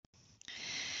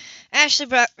Ashley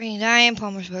Brock reading Diane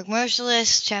Palmer's book,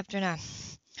 Merciless, Chapter 9.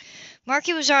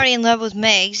 Marky was already in love with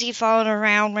Megs. He followed her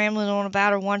around, rambling on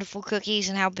about her wonderful cookies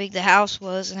and how big the house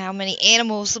was and how many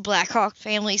animals the Black Hawk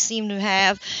family seemed to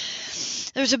have.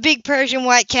 There was a big Persian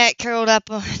white cat curled up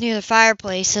near the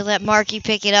fireplace, so let Marky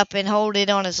pick it up and hold it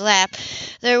on his lap.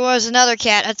 There was another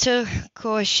cat, a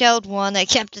turquoise-shelled one, that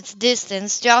kept its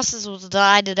distance. Jocelyn was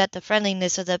delighted at the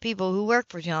friendliness of the people who worked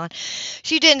for John.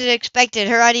 She didn't expect it.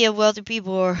 Her idea of wealthy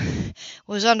people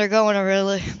was undergoing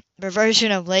a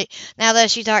reversion of late. Now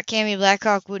that she thought Cammy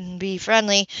Blackhawk wouldn't be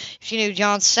friendly, she knew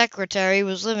John's secretary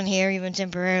was living here, even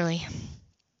temporarily.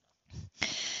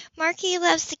 Marky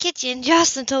loves the kitchen,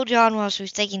 Jocelyn told John while she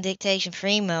was taking dictation for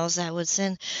emails that would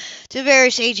send to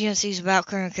various agencies about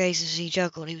current cases. He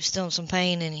chuckled. He was still in some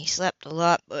pain, and he slept a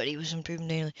lot, but he was improving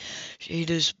daily. She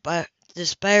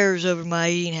despairs over my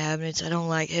eating habits. I don't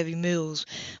like heavy meals,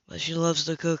 but she loves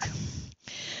to cook.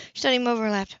 She studied him over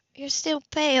and laughed. You're still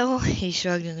pale. He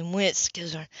shrugged and winced.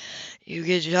 Because you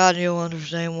get shot and you'll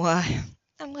understand why.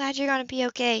 I'm glad you're going to be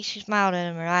okay. She smiled at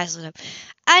him, her eyes lit up.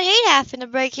 I'd hate having to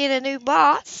break in a new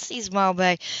boss. He smiled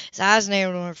back, his eyes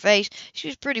narrowed on her face. She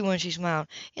was pretty when she smiled.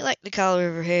 He liked the color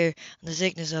of her hair and the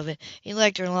thickness of it. He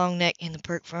liked her long neck and the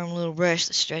pert, firm little breast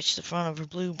that stretched the front of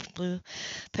her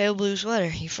pale blue sweater.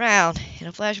 He frowned. In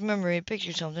a flash of memory, he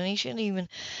pictured something he shouldn't even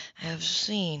have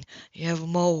seen. You have a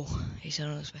mole, he said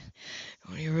on his face,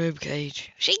 on your rib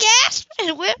cage. She gasped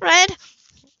and went red.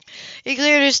 He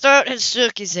cleared his throat and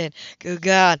shook his head. Good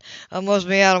God, I must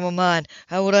be out of my mind.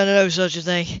 How would I know such a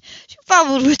thing? She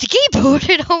fumbled with the keyboard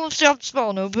and almost dropped the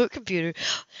small notebook computer.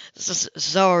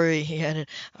 Sorry, he added.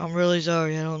 I'm really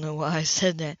sorry. I don't know why I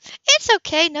said that. It's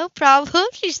okay, no problem,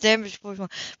 she stammered.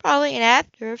 Probably an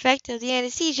after effect of the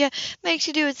anesthesia makes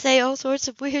you do and say all sorts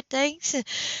of weird things.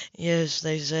 Yes,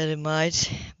 they said it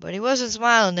might. But he wasn't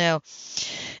smiling now.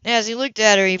 As he looked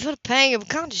at her, he felt a pang of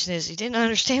consciousness. He didn't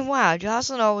understand why.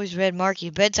 Jocelyn always read Marky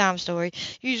a bedtime story.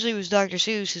 Usually it was Dr.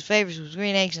 Seuss. His favorites was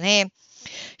green eggs and ham.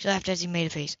 She laughed as he made a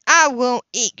face. I won't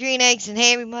eat green eggs and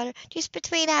ham, he muttered. Just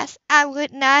between us, I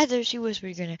wouldn't either, she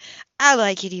whispered, grinning. I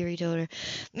like it here, he told her.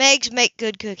 Megs make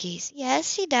good cookies.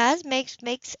 Yes, she does. Megs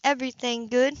makes everything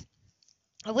good.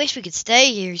 I wish we could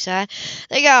stay here, he sighed.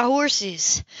 They got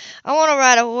horses. I want to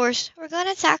ride a horse. We're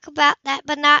going to talk about that,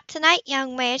 but not tonight,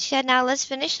 young man, she said. Now let's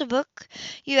finish the book.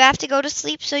 You have to go to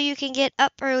sleep so you can get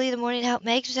up early in the morning to help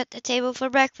Meg set the table for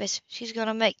breakfast. She's going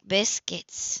to make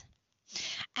biscuits.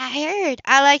 I heard.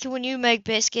 I like it when you make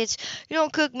biscuits. You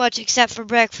don't cook much except for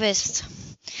breakfast.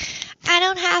 I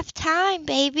don't have time,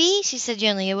 baby, she said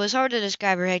gently. It was hard to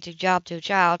describe her hectic job to a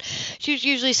child. She was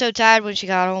usually so tired when she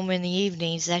got home in the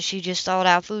evenings that she just thawed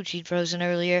out food she'd frozen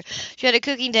earlier. She had a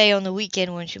cooking day on the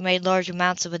weekend when she made large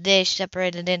amounts of a dish,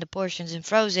 separated into portions and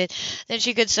froze it. Then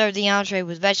she could serve the entree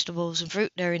with vegetables and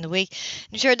fruit during the week,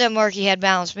 ensured that Marky had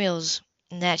balanced meals,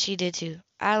 and that she did too.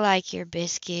 I like your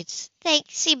biscuits.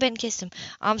 Thanks, she Ben kissed him.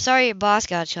 I'm sorry your boss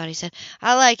got shot, he said.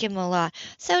 I like him a lot.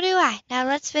 So do I. Now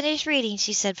let's finish reading,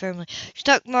 she said firmly. She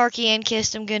tucked Marky in,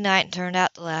 kissed him good night, and turned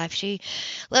out the light. She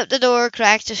left the door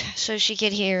cracked so she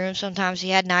could hear him. Sometimes he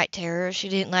had night terror. She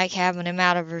didn't like having him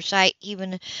out of her sight,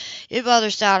 even if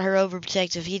others thought her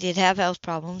overprotective. He did have health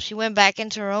problems. She went back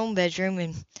into her own bedroom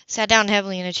and sat down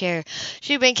heavily in a chair.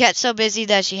 She'd been kept so busy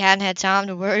that she hadn't had time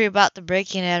to worry about the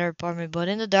break-in at her apartment, but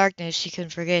in the darkness she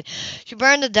couldn't forget. She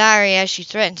burned the diary as she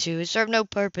threatened to. It served no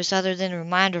purpose other than a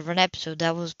reminder of an episode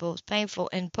that was both painful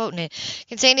and potent,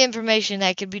 contained information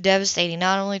that could be devastating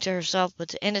not only to herself but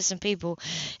to innocent people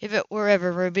if it were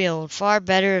ever revealed. Far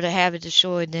better to have it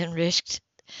destroyed than risked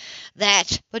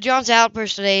that. But John's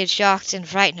outburst today had shocked and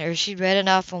frightened her. She'd read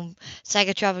enough on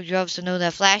psychotropic drugs to know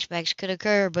that flashbacks could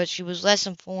occur, but she was less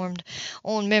informed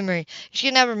on memory. She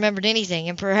had never remembered anything,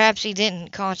 and perhaps he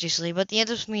didn't consciously, but the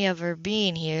intimacy of her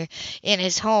being here in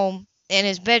his home, in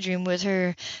his bedroom with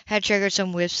her, had triggered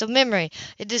some whiffs of memory.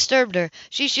 It disturbed her.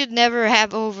 She should never have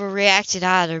overreacted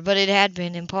either, but it had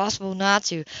been impossible not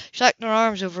to. She locked her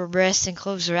arms over her breast and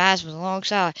closed her eyes with a long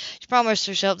sigh. She promised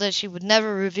herself that she would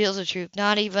never reveal the truth,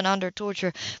 not even under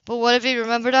torture. But what if he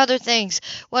remembered other things?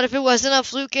 What if it wasn't a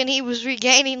fluke and he was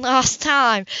regaining lost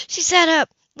time? She sat up,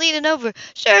 leaning over.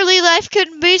 Surely life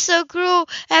couldn't be so cruel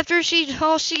after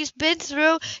all she's been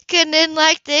through. Couldn't end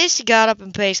like this. She got up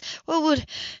and paced. What would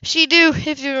she do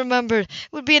if he remembered?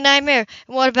 It would be a nightmare.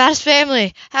 And what about his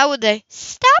family? How would they?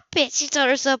 Stop it, she told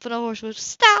herself in a hoarse voice.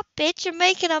 Stop it. You're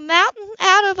making a mountain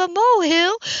out of a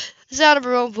molehill. The sound of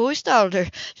her own voice startled her.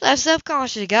 She laughed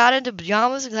self-consciously, got into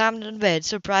pajamas, and climbed into bed.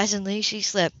 Surprisingly, she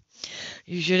slept.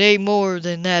 You should eat more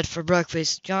than that for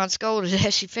breakfast, John scolded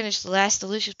as she finished the last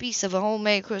delicious piece of a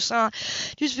homemade croissant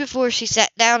just before she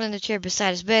sat down in the chair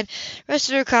beside his bed,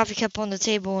 rested her coffee cup on the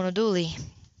table on a dually.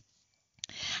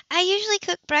 I usually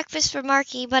cook breakfast for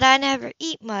Marky, but I never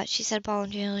eat much, she said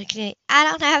apologetically. I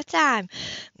don't have time.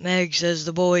 Meg says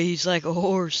the boy eats like a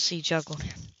horse, he chuckled.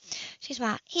 She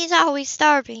smiled. He's always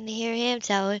starving to hear him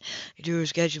tell it. He drew a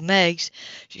sketch of Meg's.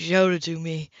 She showed it to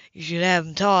me. You should have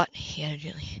him taught, he added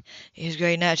gently. He has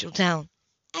great natural talent.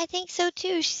 I think so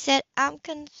too, she said.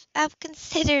 I've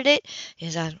considered it.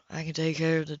 Yes, I can take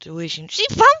care of the tuition. She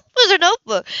fumbled with her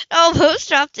notebook, almost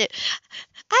dropped it.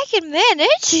 I can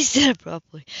manage, she said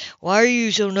abruptly. Why are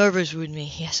you so nervous with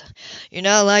me? Yes, you're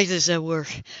not like this at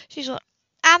work. She's what?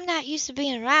 I'm not used to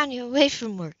being around you away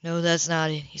from work. No, that's not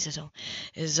it, he said. So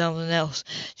it's something else.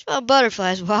 She felt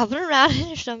butterflies wobbling around in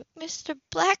her stomach. Mr.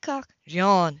 Blackhawk.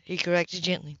 John, he corrected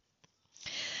gently.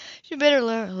 She bit her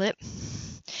lower lip.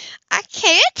 I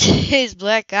can't. His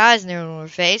black eyes narrowed on her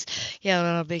face. He held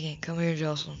out a big hand. Come here,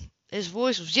 Jocelyn. His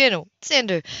voice was gentle,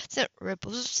 tender, sent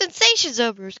ripples of sensations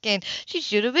over her skin. She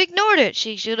should have ignored it.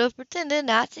 She should have pretended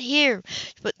not to hear.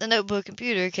 She put the notebook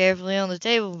computer carefully on the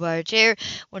table by her chair,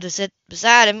 went to sit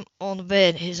beside him on the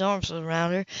bed, his arms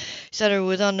around her. He said her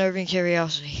with unnerving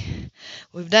curiosity.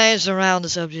 We've danced around the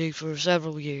subject for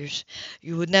several years.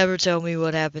 You would never tell me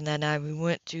what happened that night we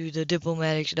went to the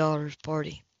diplomat's daughter's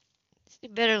party. She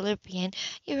bit her lip again.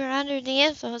 You were under the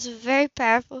influence of a very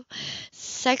powerful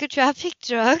psychotropic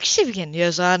drug, she began.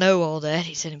 Yes, I know all that,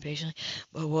 he said impatiently.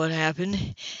 But what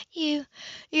happened? You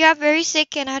got very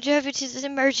sick and I drove you to the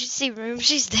emergency room,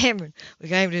 she stammered. We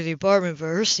came to the apartment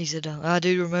first, he said. I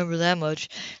do remember that much.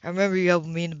 I remember you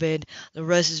helping me in the bed. The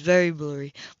rest is very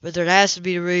blurry. But there has to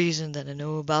be a reason that I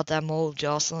know about that mole,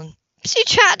 Jocelyn. She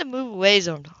tried to move away his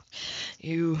arm.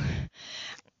 You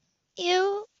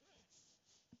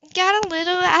got a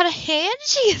little out of hand,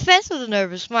 she confessed with a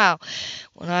nervous smile.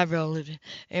 One eyebrow lifted,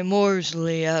 and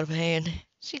morosely out of hand.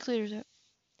 She cleared her throat.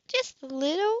 Just a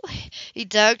little. He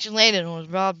tugged and landed on his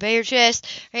broad bare chest,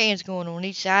 hands going on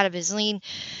each side of his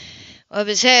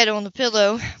head on the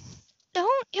pillow.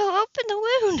 Don't, you'll open the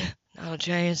wound. Not a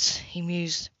chance, he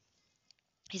mused.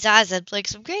 His eyes had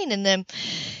flecks of green in them.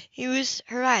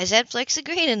 Her eyes had flecks of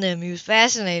green in them. He was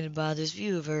fascinated by this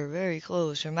view of her very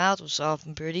close. Her mouth was soft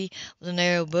and pretty, with a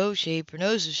narrow bow shape. Her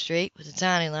nose was straight, with a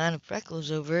tiny line of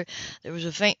freckles over it. There was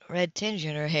a faint red tinge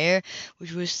in her hair,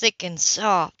 which was thick and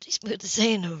soft. He smoothed his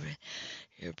hand over it.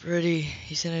 You're pretty,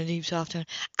 he said in a deep, soft tone.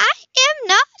 I am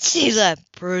not, she laughed.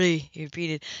 Pretty, he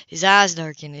repeated. His eyes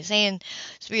darkened. His hand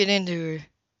speared into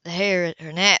the hair at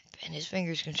her nape, and his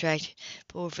fingers contracted.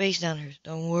 Pull her face down hers.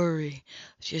 Don't worry.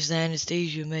 It's just the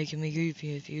anesthesia making me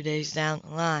goofy a few days down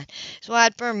the line. His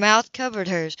wide, firm mouth covered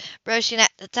hers, brushing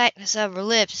at the tightness of her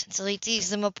lips until he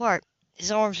teased them apart. His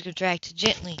arms contracted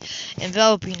gently,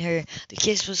 enveloping her. The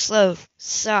kiss was slow,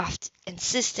 soft,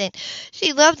 insistent.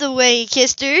 She loved the way he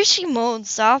kissed her. She moaned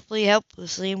softly,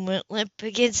 helplessly, and went limp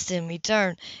against him. He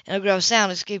turned, and a gruff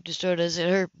sound escaped his throat as it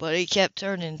hurt, but he kept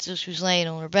turning until she was laying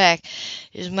on her back.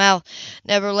 His mouth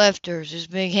never left hers. His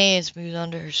big hand smoothed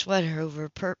under her sweater, over her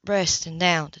pert breast and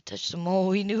down, to touch the mole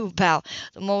he knew about,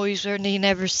 the mole he certainly had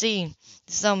never seen.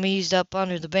 His thumb eased up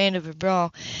under the band of her bra,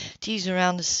 teased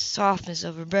around the softness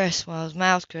of her breast, while his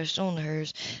mouth crushed onto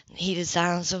hers in the heated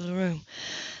silence of the room.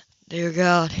 Dear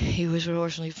God, he whispered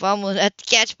hoarsely, fumbling at the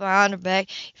catch behind her back.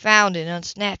 He found it,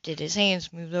 unsnapped it. His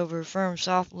hands moved over her firm,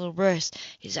 soft little breast.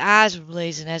 His eyes were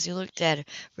blazing as he looked at her,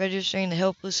 registering the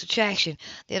helpless attraction,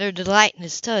 the utter delight in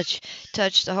his touch. He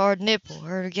touched the hard nipple,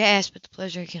 heard her gasp at the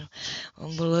pleasure it kindled.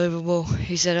 Unbelievable,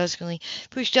 he said huskily,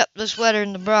 pushed up the sweater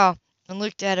and the bra, and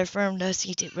looked at her firm,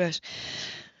 dusty tip breast.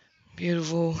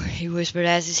 Beautiful, he whispered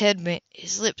as his head bent,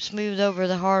 his lips smoothed over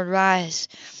the hard rise.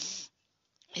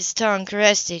 His tongue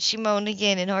caressed it. She moaned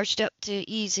again and arched up to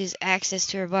ease his access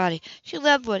to her body. She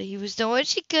loved what he was doing.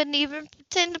 She couldn't even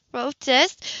pretend to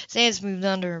protest. His hands moved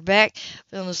under her back,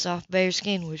 feeling the soft bare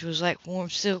skin, which was like warm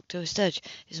silk to his touch.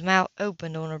 His mouth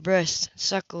opened on her breast and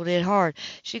suckled it hard.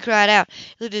 She cried out.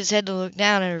 He lifted his head to look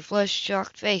down at her flushed,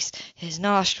 shocked face. His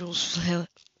nostrils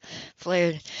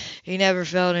flared. He never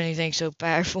felt anything so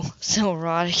powerful, so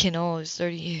erotic in all his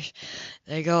 30 years.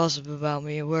 They gossip about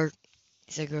me at work,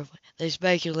 he said gruffly. They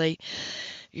speculate.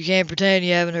 You can't pretend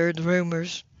you haven't heard the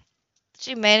rumors.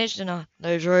 She managed to nod.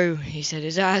 They're true, he said,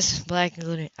 his eyes black and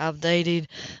glittering. I've dated,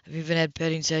 I've even had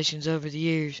petting sessions over the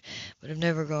years, but I've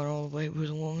never gone all the way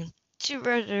with a woman. She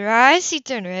rubbed her eyes. He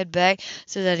turned her head back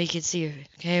so that he could see her.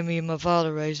 Cammy and my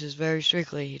father raised us very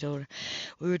strictly, he told her.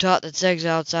 We were taught that sex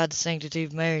outside the sanctity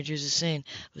of marriage is a sin.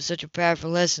 It was such a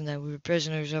powerful lesson that we were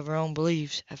prisoners of our own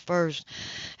beliefs. At first,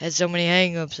 I had so many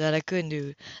hang-ups that I couldn't do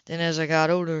it. Then as I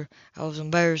got older, I was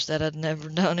embarrassed that I'd never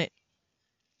done it.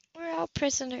 We're all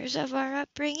prisoners of our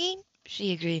upbringing,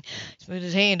 she agreed. He smoothed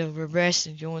his hand over her breast,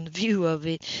 enjoying the view of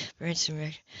it. For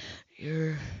instant,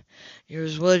 you're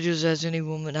as religious as any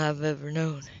woman I've ever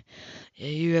known. Yeah,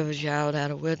 you have a child out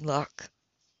of wedlock.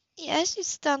 Yes,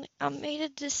 it's done. I made a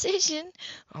decision.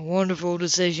 A wonderful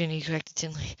decision, he corrected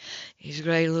tenderly. He's a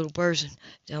great little person.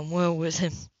 Done well with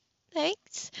him.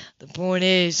 Thanks. The point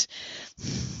is,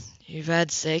 you've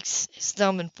had sex. His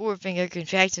thumb and forefinger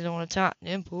contracted on a taut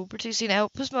nipple, producing a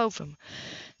helpless moan from her.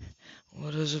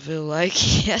 What does it feel like?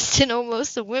 He asked in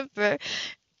almost a whimper.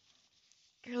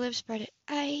 Her lips parted.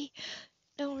 I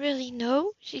don't really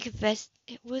know, she confessed.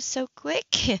 It was so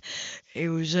quick. He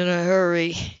was in a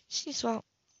hurry. She swallowed.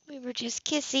 We were just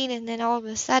kissing, and then all of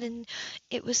a sudden,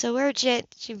 it was so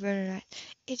urgent. She burned her eyes.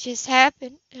 It just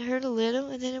happened. It hurt a little,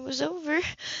 and then it was over.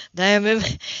 Damn him.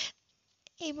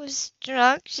 He was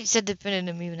drunk, she said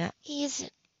definitively now. He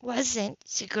wasn't,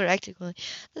 she corrected quickly,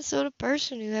 the sort of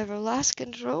person who ever lost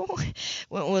control.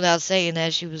 Went without saying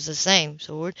that she was the same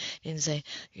sort. Didn't say,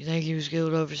 you think he was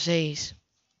killed overseas?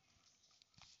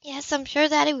 Yes, I'm sure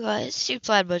that he was, she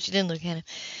replied, but she didn't look at him.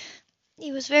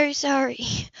 He was very sorry.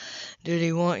 Did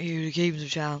he want you to keep the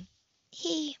child?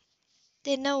 He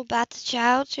didn't know about the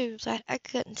child, she replied. I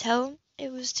couldn't tell him.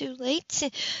 It was too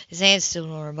late. His hands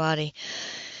still on her body.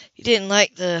 He didn't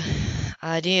like the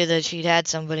idea that she'd had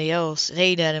somebody else. It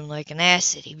ate at him like an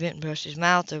acid. He bent and brushed his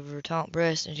mouth over her taut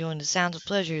breast, enjoying the sounds of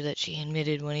pleasure that she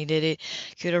emitted when he did it.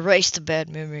 He could erase the bad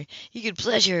memory. He could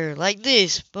pleasure her like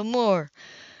this, but more,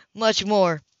 much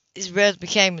more. His mouth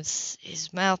became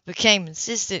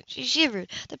insistent. She shivered.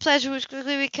 The pleasure was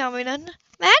quickly becoming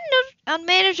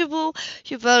unmanageable.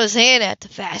 She felt his hand at the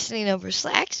fastening of her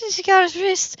slacks, and she got his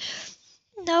wrist.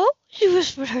 No, she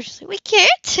whispered urgently. We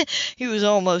can't. He was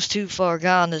almost too far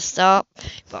gone to stop.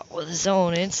 He fought with his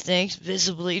own instincts,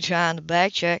 visibly trying to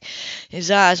backtrack. His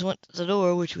eyes went to the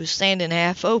door, which was standing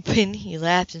half open. He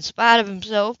laughed in spite of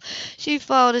himself. She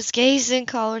followed his gaze and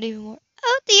collared even more.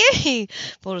 Oh, dear, he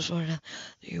pulled his foot out.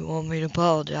 Do you want me to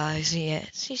apologize? He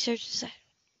asked. She searched his eyes.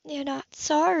 You're not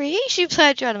sorry, she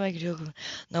replied, trying to make a joke of it.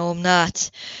 No, I'm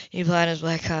not. He replied in his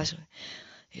black costume.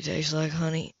 It tastes like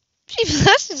honey. She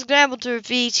flushed and scrambled to her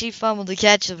feet. She fumbled the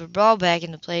catch of her bra back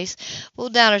into place,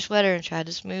 pulled down her sweater, and tried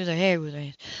to smooth her hair with her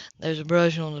hands. There's a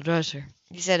brush on the dresser,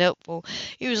 he said, helpful.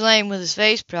 He was laying with his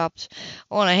face propped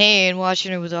on a hand,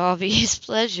 watching her with obvious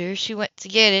pleasure. She went to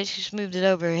get it. She smoothed it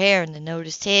over her hair and then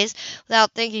noticed his.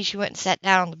 Without thinking, she went and sat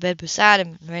down on the bed beside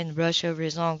him and ran the brush over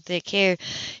his long, thick hair.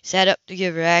 He sat up to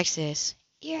give her access.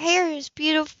 Your hair is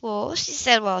beautiful, she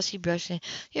said while she brushed it.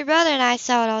 Your brother and I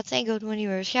saw it all tangled when you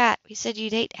were shot. We said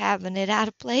you'd hate having it out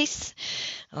of place.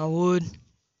 I would.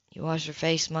 He washed her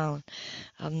face, smiling.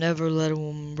 I've never let a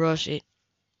woman brush it.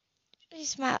 She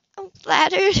smiled. I'm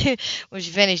flattered. When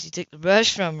she finished, he took the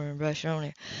brush from her and brushed her own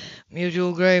hair.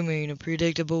 Mutual agreement, a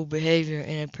predictable behavior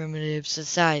in a primitive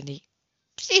society.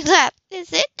 She laughed.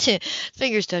 Is it?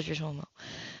 Fingers touched her hormone.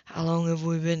 How long have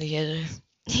we been together?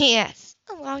 Yes.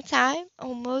 A long time,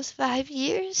 almost 5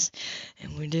 years,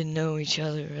 and we didn't know each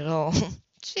other at all.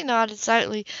 She nodded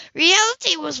silently.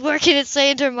 Reality was working its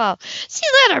way into her mouth. She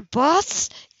let her boss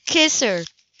kiss her.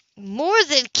 More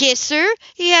than kiss her.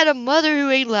 He had a mother who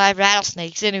ate live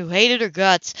rattlesnakes and who hated her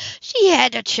guts. She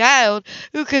had a child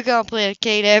who could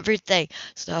complicate everything.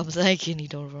 Stop thinking, he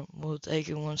told her. We'll take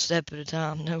it one step at a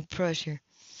time, no pressure.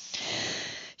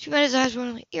 She met his eyes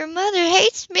warmly. Your mother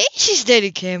hates me, she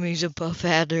stated. Cammy's a puff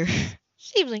adder.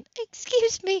 She blinked.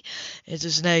 Excuse me. It's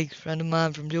a snake. A friend of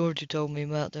mine from Georgia told me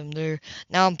about them. They're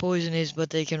non-poisonous, but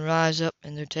they can rise up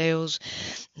in their tails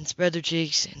and spread their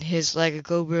cheeks and hiss like a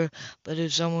cobra. But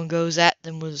if someone goes at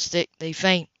them with a stick, they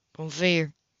faint from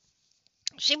fear.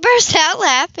 She burst out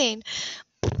laughing.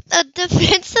 A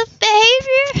defensive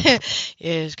behavior?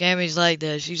 Yes, Cammy's like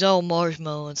that. She's all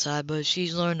marshmallow inside, but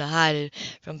she's learned to hide it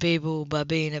from people by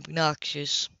being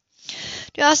obnoxious.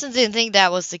 Jocelyn didn't think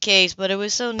that was the case, but it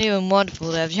was so new and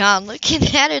wonderful to have John looking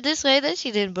at her this way that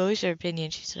she didn't voice her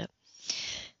opinion. She stood up.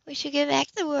 We should get back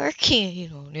to work.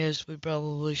 Yes, we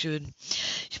probably should.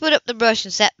 She put up the brush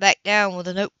and sat back down with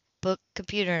a notebook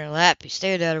computer in her lap. He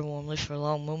stared at her warmly for a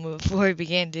long moment before he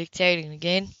began dictating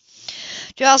again.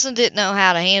 Jocelyn didn't know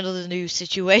how to handle the new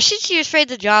situation. She was afraid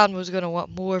that John was going to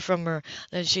want more from her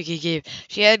than she could give.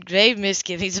 She had grave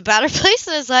misgivings about her place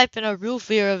in his life and a real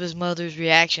fear of his mother's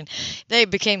reaction. They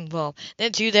became involved.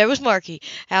 Then, too, there was Marky.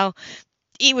 How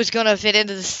he was going to fit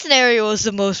into the scenario was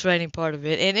the most frightening part of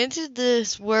it. And into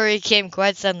this worry came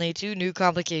quite suddenly two new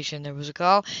complications. There was a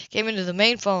call, came into the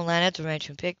main phone line at the ranch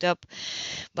and picked up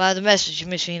by the message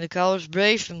machine. The caller was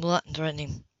brief and blunt and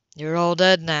threatening. "You're all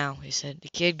dead now," he said. "The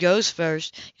kid goes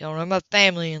first. You don't know my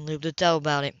family and live to tell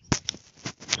about it."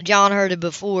 John heard it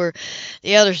before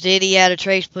the others did. He had a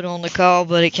trace put on the call,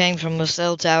 but it came from a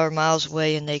cell tower miles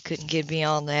away, and they couldn't get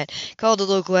beyond that. Called the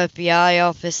local FBI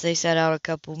office. They sent out a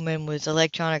couple of men with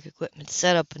electronic equipment to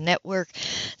set up a network.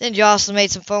 Then Jocelyn made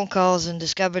some phone calls and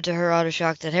discovered to her utter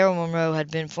shock that Harold Monroe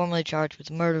had been formally charged with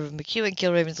the murder of McHugh and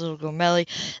Kilraven's little girl Melly.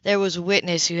 There was a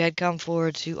witness who had come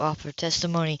forward to offer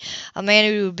testimony, a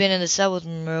man who had been in the cell with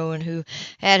Monroe and who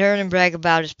had heard him brag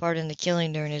about his part in the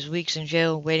killing during his weeks in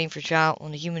jail waiting for trial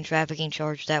on the human trafficking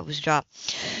charge that was dropped.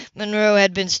 Monroe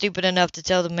had been stupid enough to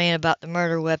tell the man about the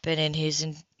murder weapon and his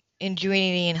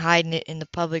ingenuity in hiding it in the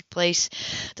public place.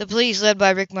 The police, led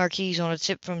by Rick Marquis, on a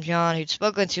tip from John, who'd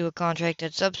spoken to a contract,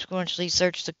 had subsequently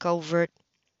searched the covert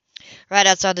right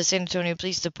outside the San Antonio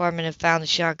Police Department and found the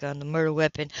shotgun, the murder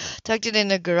weapon, tucked it in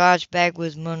the garage bag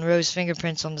with Monroe's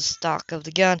fingerprints on the stock of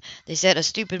the gun. They said a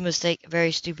stupid mistake, a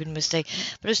very stupid mistake,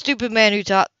 but a stupid man who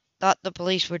thought the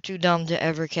police were too dumb to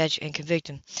ever catch and convict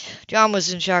him. John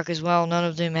was in shock as well. None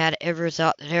of them had ever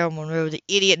thought that Harold Monroe, the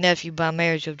idiot nephew by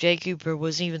marriage of Jay Cooper,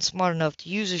 was even smart enough to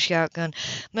use a shotgun,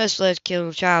 much less kill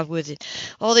a child with it.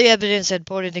 All the evidence had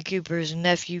pointed to Cooper's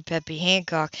nephew, Peppy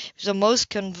Hancock. It was the most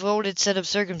convoluted set of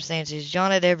circumstances John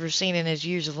had ever seen in his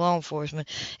years of law enforcement,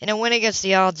 and it went against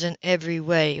the odds in every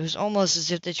way. It was almost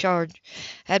as if the charge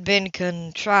had been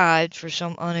contrived for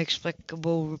some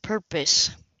inexplicable purpose.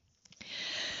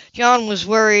 John was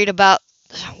worried about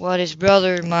what his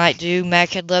brother might do. Mac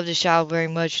had loved his child very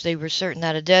much. They were certain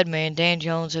that a dead man, Dan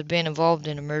Jones, had been involved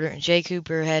in the murder, and Jay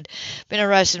Cooper had been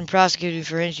arrested and prosecuted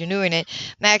for ingenuing it.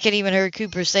 Mac had even heard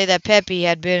Cooper say that Peppy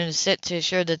had been sent to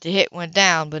ensure that the hit went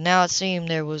down, but now it seemed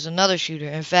there was another shooter.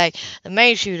 In fact, the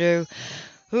main shooter,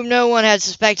 whom no one had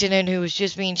suspected and who was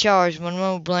just being charged.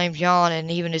 Monroe blamed John and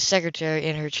even his secretary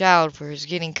and her child for his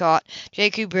getting caught. Jay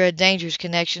Cooper had dangerous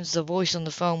connections. The voice on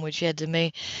the phone, which had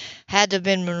to have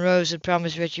been Monroe's, had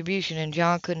promised retribution, and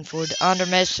John couldn't afford to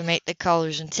underestimate the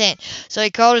caller's intent. So he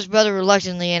called his brother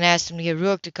reluctantly and asked him to get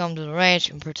Rook to come to the ranch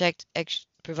and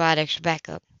provide extra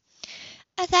backup.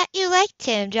 "I thought you liked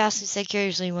him," Jocelyn said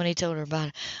curiously when he told her about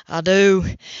it. "I do,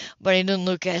 but he didn't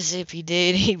look as if he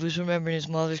did." He was remembering his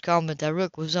mother's comment that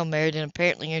Rook was unmarried and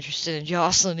apparently interested in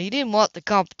Jocelyn. He didn't want the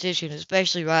competition,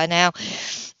 especially right now,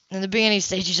 in the beginning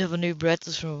stages of a new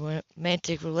breathless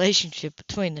romantic relationship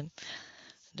between them.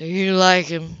 "Do you like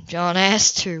him?" John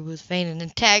asked her with feigned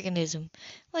antagonism.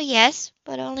 "Well, yes,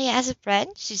 but only as a friend,"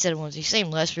 she said at once. He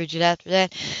seemed less rigid after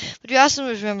that. But Jocelyn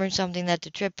was remembering something that the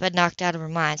trip had knocked out of her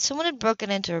mind. Someone had broken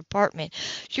into her apartment.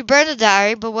 She burned the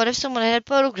diary, but what if someone had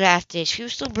photographed it? She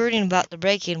was still brooding about the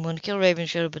break-in when Kilraven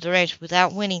showed up at the ranch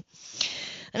without Winnie,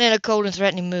 and in a cold and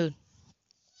threatening mood.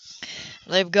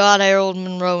 "They've got Harold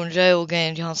Monroe in jail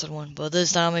again," Johnson won, "but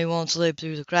this time he won't slip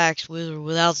through the cracks with or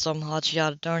without some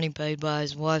hotshot attorney paid by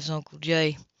his wife's Uncle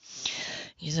Jay."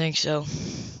 "You think so?"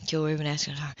 Kilraven asked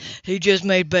him. "He just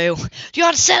made bail."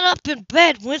 "John sat up in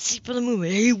bed, wincing for the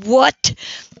movie. "He what?"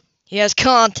 "He has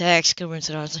contacts," Kilraven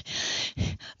said honestly.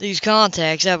 "These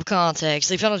contacts have contacts.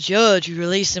 They found a judge who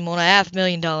released him on a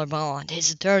 $500,000 bond.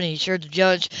 His attorney assured the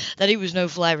judge that he was no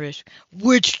flight risk."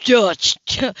 "Which judge?"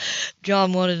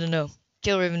 John wanted to know.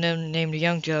 Kilraven named a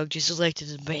young judge just elected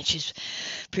to the bench's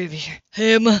previous year.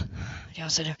 "Him,"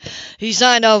 John said. "He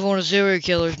signed off on a serial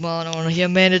killer's bond on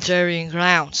humanitarian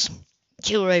grounds."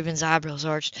 Kilraven's eyebrows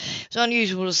arched. It was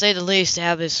unusual, to say the least, to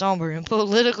have this somber and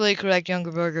politically correct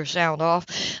younger burger sound off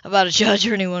about a judge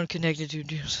or anyone connected to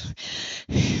Jews.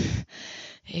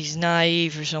 "He's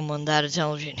naive for someone that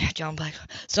intelligent," John Black.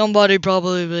 "Somebody,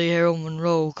 probably Harold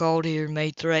Monroe, called here and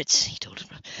made threats," he told his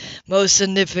brother. "Most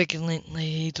significantly,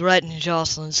 he threatened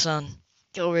Jocelyn's son."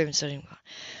 Kilraven said,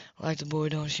 "Like the boy,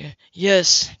 don't you?"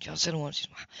 "Yes," John said at once.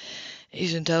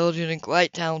 "He's intelligent and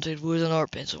quite talented with an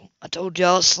art pencil. I told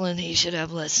Jocelyn he should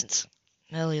have lessons."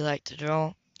 Melly liked to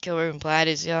draw. Kilraven replied,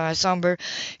 his eyes somber.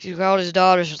 She recalled his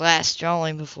daughter's last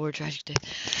drawing before her tragic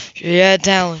death. "She had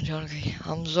talent," John agreed.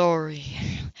 "I'm sorry.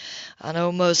 I know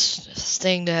it must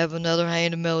sting to have another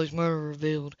hand in Melly's murder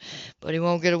revealed, but he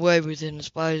won't get away with it in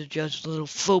spite of the judge's little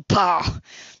faux pas."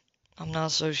 "I'm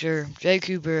not so sure. Jay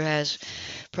Cooper has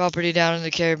property down in the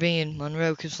Caribbean.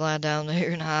 Monroe could fly down there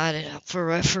and hide it up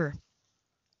forever."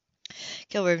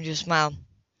 Kilraven just smiled.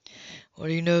 What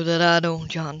do you know that I don't?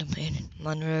 John demanded.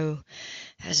 Monroe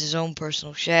has his own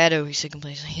personal shadow, he said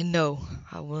complacently. And no,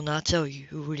 I will not tell you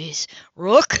who it is.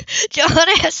 Rook? John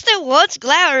asked at once,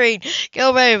 glowering.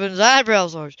 Kilraven's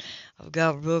eyebrows arched. I've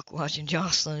got Rook watching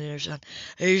Jocelyn and her son.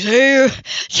 He's here,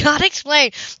 John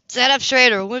explained. Sat up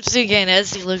straighter, whipped again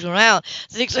as he looked around.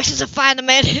 He expected to find the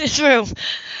man in his room.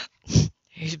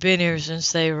 He's been here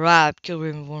since they arrived,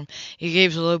 Kilraven informed him. He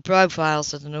keeps a low profile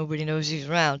so that nobody knows he's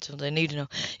around till they need to know.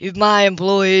 If my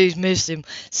employees miss him,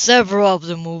 several of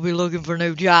them will be looking for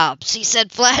new jobs, he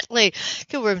said flatly.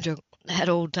 Kilraven chuckled. That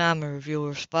old-timer of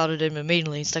yours spotted him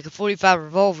immediately and stuck a .45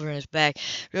 revolver in his back.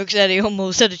 Rook said he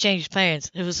almost had to change his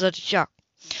pants. It was such a shock.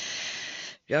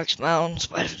 Jack smiled in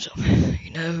spite of himself.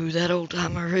 You know who that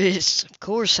old-timer is? Of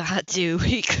course I do,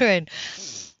 he grinned.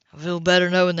 I feel better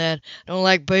knowing that. I don't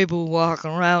like people walking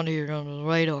around here under the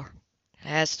radar. It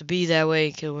has to be that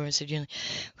way, Kilraven said gently.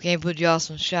 We can't put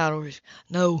Jocelyn's child over risk.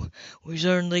 No, we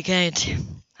certainly can't.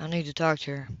 I need to talk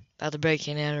to her about the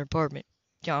break-in at her apartment.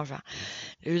 John frowned.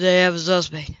 Do they have a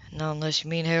suspect? Not unless you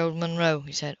mean Harold Monroe,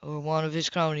 he said, or one of his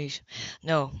cronies.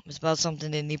 No, it's about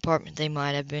something in the apartment they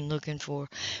might have been looking for.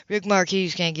 Rick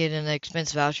Marquise can't get an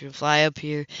expense voucher to fly up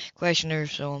here, question her,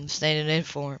 so I'm standing in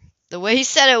for him. The way he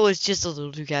said it was just a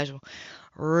little too casual.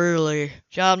 Really?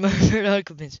 John murmured,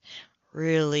 unconvinced.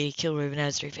 Really? Kilraven had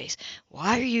a straight face.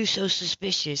 Why are you so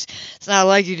suspicious? It's not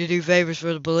like you to do favors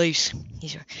for the police. He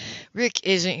said, Rick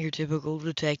isn't your typical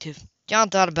detective. John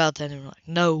thought about that and was like,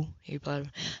 no, he replied.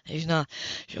 He's not.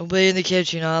 She'll be in the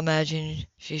kitchen, I imagine.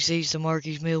 She sees the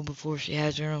Marquis meal before she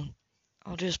has her own.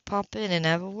 I'll just pop in and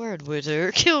have a word with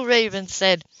her, Kilraven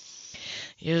said.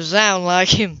 You sound like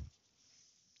him.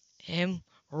 Him?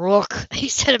 Rook, he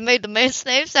said. It made the man's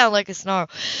name sound like a snarl.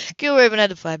 Kilraven had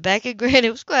to fight back and grin.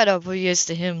 It was quite obvious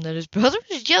to him that his brother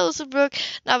was jealous of Rook,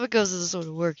 not because of the sort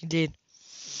of work he did.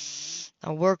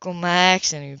 I'll work on my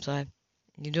accent, he replied.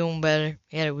 You're doing better,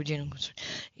 he added with genuine concern.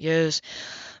 Yes,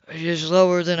 it's just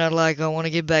lower than I'd like. I want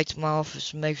to get back to my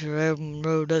office and make sure Harold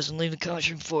Monroe doesn't leave the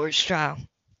country before his trial.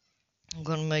 I'm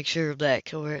going to make sure of that,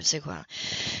 Kilraven said quietly.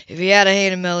 If he had a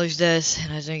hand in Mellie's death,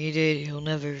 and I think he did, he'll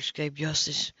never escape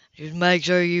justice. Just make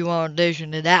sure you aren't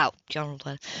dishing it out, John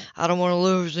replied. I don't want to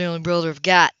lose the only brother I've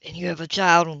got, and you have a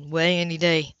child on the way any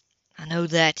day. I know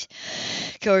that.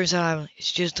 Kilraven said,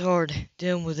 it's just hard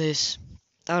dealing with this.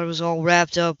 Thought it was all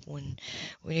wrapped up when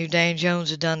we knew Dan Jones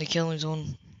had done the killings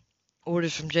on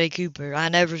orders from Jay Cooper. I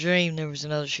never dreamed there was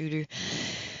another shooter.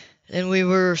 Then we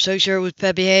were so sure it was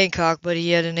Peppy Hancock, but he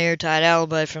had an airtight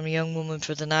alibi from a young woman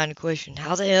for the night in question.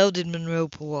 How the hell did Monroe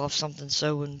pull off something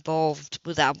so involved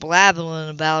without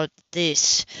blabbering about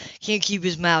this? Can't keep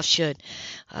his mouth shut.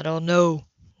 I don't know.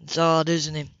 It's odd,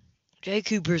 isn't it? Jay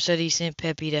Cooper said he sent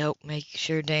Peppy to help make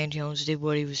sure Dan Jones did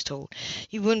what he was told.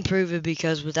 He wouldn't prove it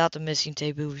because without the missing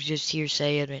tape it was just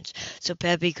hearsay evidence, so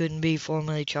Peppy couldn't be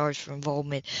formally charged for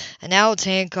involvement. And now it's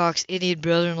Hancock's idiot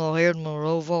brother-in-law, Harold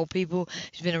Monroe, of all people,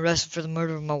 who's been arrested for the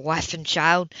murder of my wife and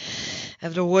child.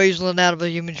 After weaseling out of a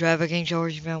human trafficking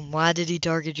charge he found, why did he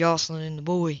target Jocelyn and the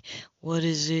boy? What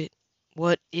is it?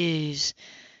 What is?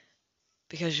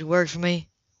 Because you worked for me?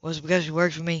 Was it because you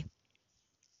worked for me?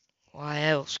 Why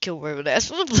else? Kilraven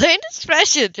asked with a plain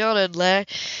expression. John had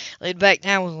laid back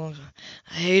down with a long sigh.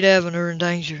 I hate having her in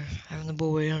danger, having the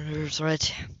boy under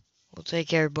threat. We'll take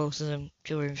care of both of them,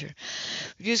 Kilraven said.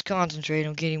 We just concentrate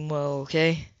on getting well,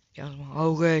 okay? John's like,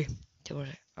 okay.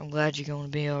 Kilraven, I'm glad you're going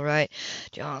to be all right.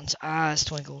 John's eyes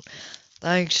twinkled.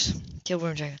 Thanks,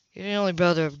 Kilraven said. You're the only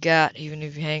brother I've got, even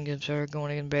if your handguns are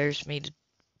going to embarrass me.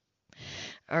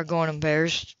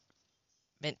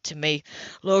 Meant to me.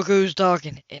 Look who's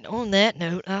talking. And on that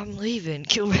note, I'm leaving.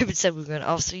 Kilraven said we're going to.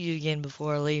 I'll see you again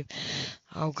before I leave.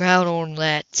 I'll count on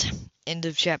that. End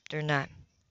of chapter 9.